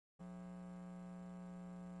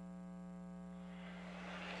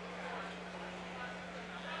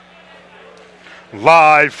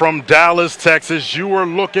Live from Dallas, Texas, you are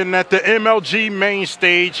looking at the MLG main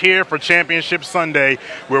stage here for Championship Sunday,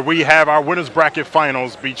 where we have our winners bracket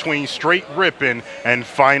finals between Str8 Rippin and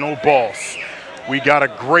Final Boss. We got a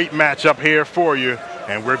great matchup here for you,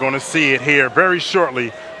 and we're going to see it here very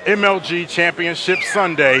shortly. MLG Championship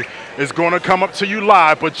Sunday is going to come up to you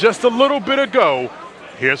live, but just a little bit ago,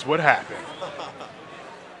 here's what happened.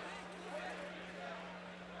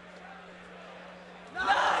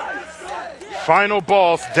 Final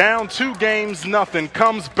Boss down 2-0,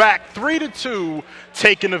 comes back 3-2,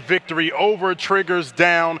 taking the victory over Triggers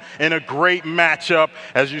down in a great matchup,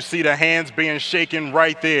 as you see the hands being shaken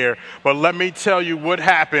right there. But let me tell you what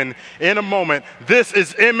happened in a moment. This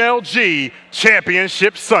is MLG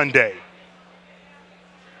Championship Sunday.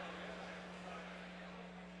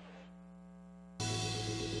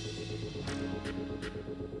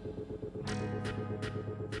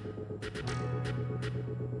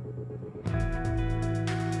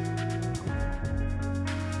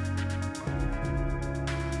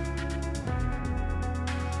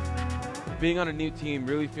 Being on a new team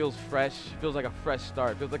really feels fresh, feels like a fresh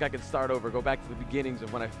start, feels like I could start over, go back to the beginnings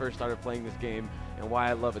of when I first started playing this game and why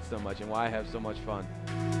I love it so much and why I have so much fun.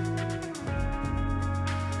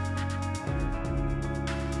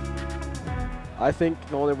 I think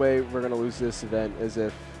the only way we're going to lose this event is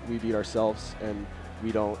if we beat ourselves and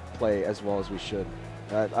we don't play as well as we should.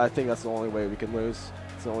 I think that's the only way we can lose.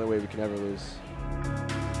 It's the only way we can ever lose.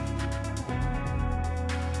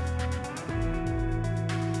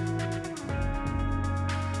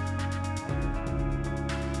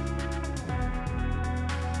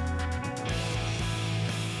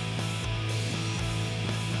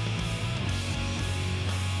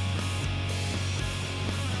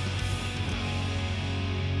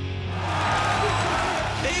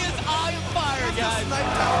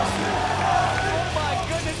 Oh my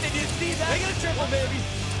goodness, did you see that? They get a triple, baby.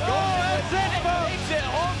 Oh, that's it, folks. Makes it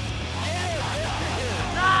home.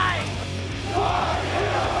 Nice.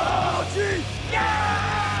 Yeah!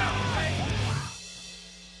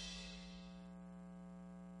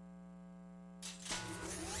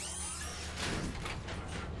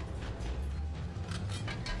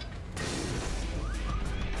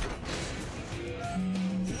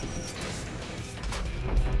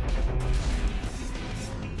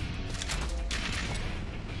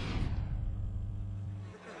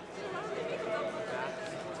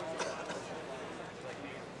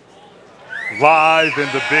 Live in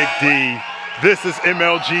the Big D, this is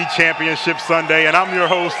MLG Championship Sunday, and I'm your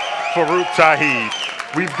host, Farouk Tahid.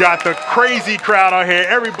 We've got the crazy crowd out here.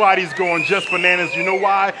 Everybody's going just bananas. You know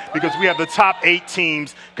why? Because we have the top 8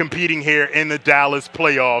 teams competing here in the Dallas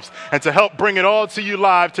playoffs. And to help bring it all to you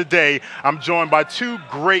live today, I'm joined by 2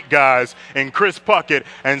 great guys in Chris Puckett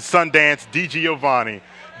and Sundance DiGiovanni.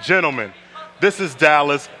 Gentlemen, this is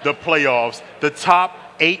Dallas, the playoffs, the top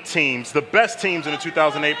 8 teams, the best teams in the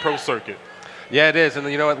 2008 Pro Circuit. Yeah, it is. And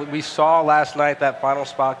you know what? We saw last night that final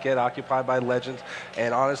spot get occupied by Legends.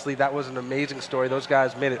 And honestly, that was an amazing story. Those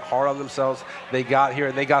guys made it hard on themselves. They got here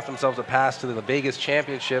and they got themselves a pass to the Vegas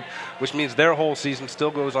Championship, which means their whole season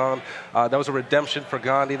still goes on. That was a redemption for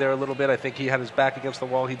Gandhi there a little bit. I think he had his back against the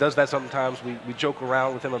wall. He does that sometimes. We joke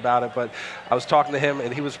around with him about it. But I was talking to him,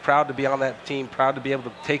 and he was proud to be on that team, proud to be able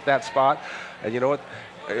to take that spot. And you know what?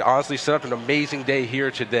 Honestly, set up an amazing day here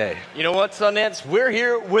today. You know what, Sundance? We're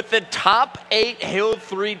here with the top 8 Halo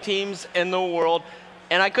 3 teams in the world,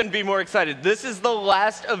 and I couldn't be more excited. This is the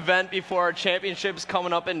last event before our championships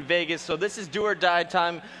coming up in Vegas, so this is do or die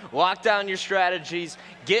time. Lock down your strategies,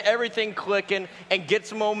 get everything clicking, and get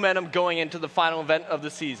some momentum going into the final event of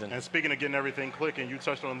the season. And speaking of getting everything clicking, you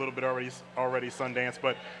touched on a little bit already, Sundance,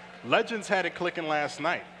 but Legends had it clicking last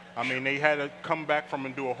night. I mean, they had to come back from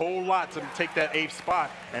and do a whole lot to take that 8th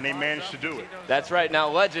spot, and they managed to do it. That's right. Now,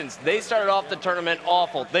 Legends, they started off the tournament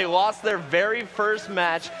awful. They lost their very first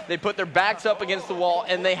match. They put their backs up against the wall,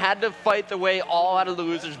 and they had to fight their way all out of the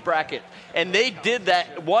loser's bracket. And they did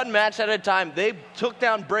that one match at a time. They took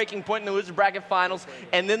down Breaking Point in the loser's bracket finals,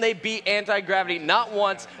 and then they beat Anti-Gravity not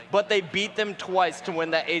once, but they beat them twice to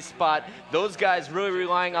win that 8th spot. Those guys really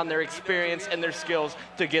relying on their experience and their skills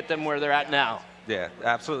to get them where they're at now. Yeah,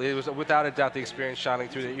 absolutely. It was without a doubt the experience shining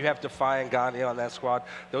through there. You have Defy and Gandhi on that squad.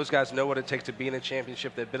 Those guys know what it takes to be in a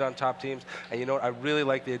championship. They've been on top teams. And you know what? I really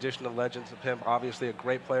like the addition of Legends of him. Obviously a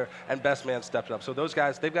great player. And Best Man stepped up. So those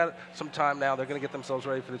guys, they've got some time now. They're going to get themselves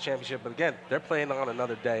ready for the championship. But again, they're playing on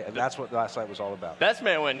another day. And that's what last night was all about. Best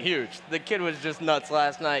Man went huge. The kid was just nuts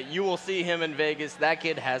last night. You will see him in Vegas. That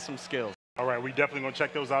kid has some skills. All right, we definitely going to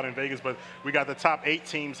check those out in Vegas, but we got the top 8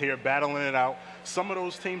 teams here battling it out. Some of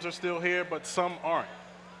those teams are still here, but some aren't.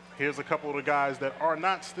 Here's a couple of the guys that are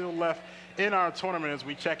not still left in our tournament as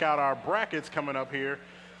we check out our brackets coming up here.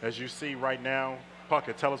 As you see right now,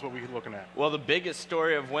 Puckett, tell us what we're looking at. Well, the biggest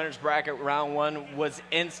story of Winners Bracket Round 1 was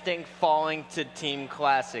Instinct falling to Team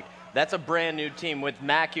Classic. That's a brand new team with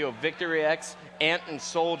Macchio, Victory X, Ant, and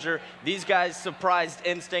Soldier. These guys surprised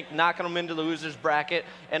Instinct, knocking them into the losers bracket.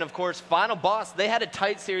 And of course, Final Boss, they had a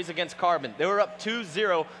tight series against Carbon. They were up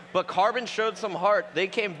 2-0, but Carbon showed some heart. They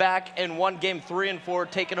came back and won game 3 and 4,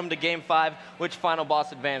 taking them to game 5, which Final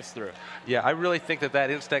Boss advanced through. Yeah, I really think that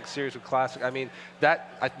Instinct series with Classic, I mean,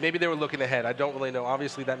 maybe they were looking ahead. I don't really know.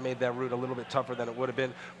 Obviously, that made that route a little bit tougher than it would have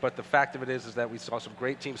been. But the fact of it is that we saw some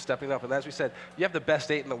great teams stepping up. And as we said, you have the best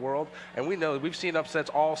 8 in the world. And we know we've seen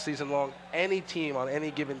upsets all season long. Any team on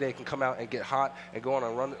any given day can come out and get hot and go on a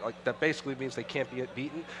run. Like, that basically means they can't be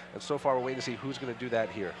beaten. And so far, we're waiting to see who's going to do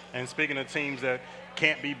that here. And speaking of teams that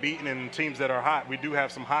can't be beaten and teams that are hot, we do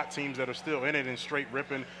have some hot teams that are still in it in Str8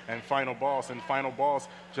 Rippin and Final Boss. And Final Boss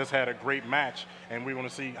just had a great match, and we want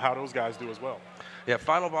to see how those guys do as well. Yeah,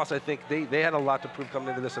 Final Boss, I think they had a lot to prove coming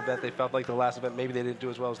into this event. They felt like the last event, maybe they didn't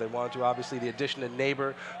do as well as they wanted to. Obviously, the addition of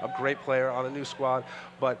Neighbor, a great player on a new squad.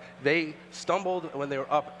 But they stumbled when they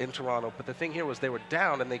were up in Toronto. But the thing here was they were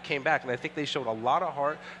down, and they came back. And I think they showed a lot of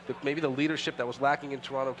heart. Maybe the leadership that was lacking in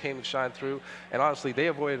Toronto came and shined through. And honestly, they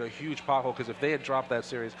avoided a huge pothole, because if they had dropped that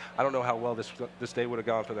series, I don't know how well this day would have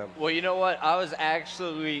gone for them. Well, you know what? I was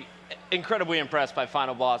actually incredibly impressed by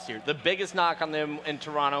Final Boss here. The biggest knock on them in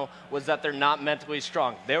Toronto was that they're not mentally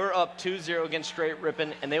strong. They were up 2-0 against Str8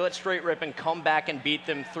 Rippin, and they let Str8 Rippin come back and beat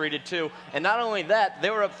them 3-2. And not only that, they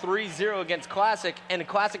were up 3-0 against Classic, and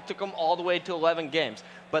Classic took them all the way to 11 games.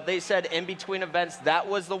 But they said in between events, that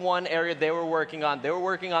was the one area they were working on. They were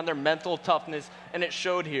working on their mental toughness, and it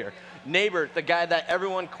showed here. Neighbor, the guy that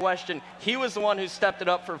everyone questioned, he was the one who stepped it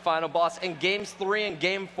up for Final Boss. In games 3 and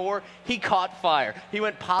game 4, he caught fire. He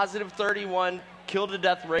went positive 31,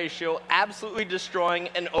 kill-to-death ratio, absolutely destroying,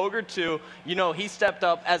 and Ogre 2, you know, he stepped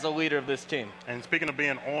up as a leader of this team. And speaking of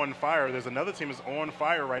being on fire, there's another team that's on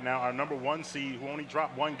fire right now, our #1 seed, who only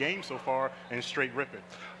dropped 1 game so far, in Str8 Rippin.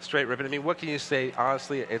 Str8 Rippin. I mean, what can you say?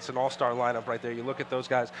 Honestly, it's an all-star lineup right there. You look at those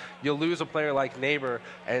guys. You'll lose a player like Neighbor,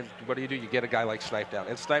 and what do? You get a guy like Snipedown.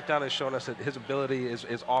 And Snipedown has shown us that his ability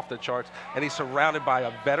is off the charts, and he's surrounded by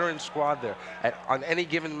a veteran squad there. On any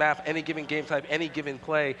given map, any given game type, any given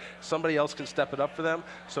play, somebody else can step it up for them.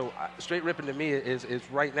 So Str8 Rippin to me is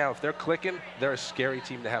right now, if they're clicking, they're a scary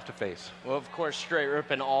team to have to face. Well, of course, Str8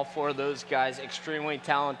 Rippin, all 4 of those guys, extremely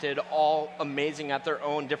talented, all amazing at their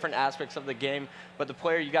own different aspects of the game. But the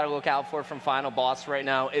player you got to look out for from Final Boss right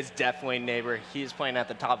now is definitely Neighbor. He's playing at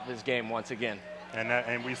the top of his game once again.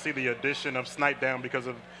 And we see the addition of Snipedown because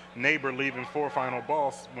of Neighbor leaving for Final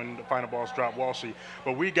Boss when the Final Boss dropped Walshy.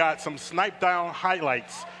 But we got some Snipedown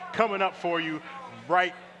highlights coming up for you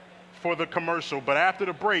right for the commercial. But after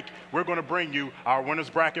the break, we're going to bring you our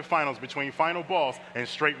winners bracket finals between Final Boss and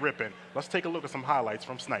Str8 Rippin. Let's take a look at some highlights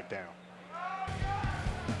from Snipedown.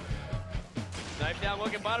 Snipedown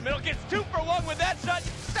looking bottom middle, gets 2 for 1 with that shot.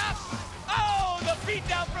 Stop! Oh, the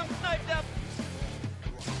beatdown from Snipedown.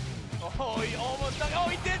 Oh, he almost done. Oh,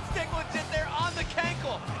 he did stick legit there on the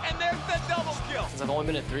cankle. And there's the double kill. Since I've only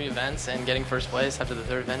been at 3 events and getting first place after the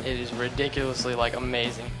 3rd event, it is ridiculously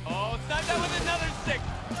amazing. Oh, Snipedown with another stick.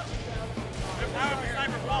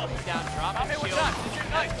 Down drop and shield.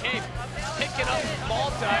 Nice cape. Picking up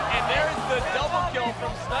Malta, and there's the double kill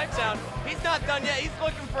from Snipedown. He's not done yet. He's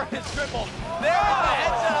looking for his triple. There's the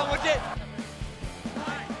headshot on legit.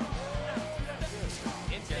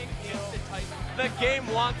 The game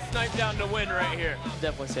wants Snipedown to win right here.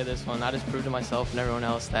 Definitely say this one. I just proved to myself and everyone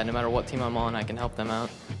else that no matter what team I'm on, I can help them out.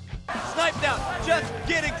 Snipedown just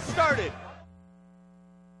getting started.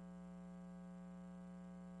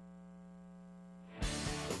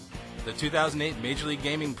 The 2008 Major League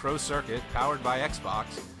Gaming Pro Circuit, powered by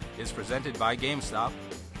Xbox, is presented by GameStop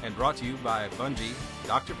and brought to you by Bungie,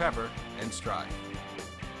 Dr. Pepper, and Str8.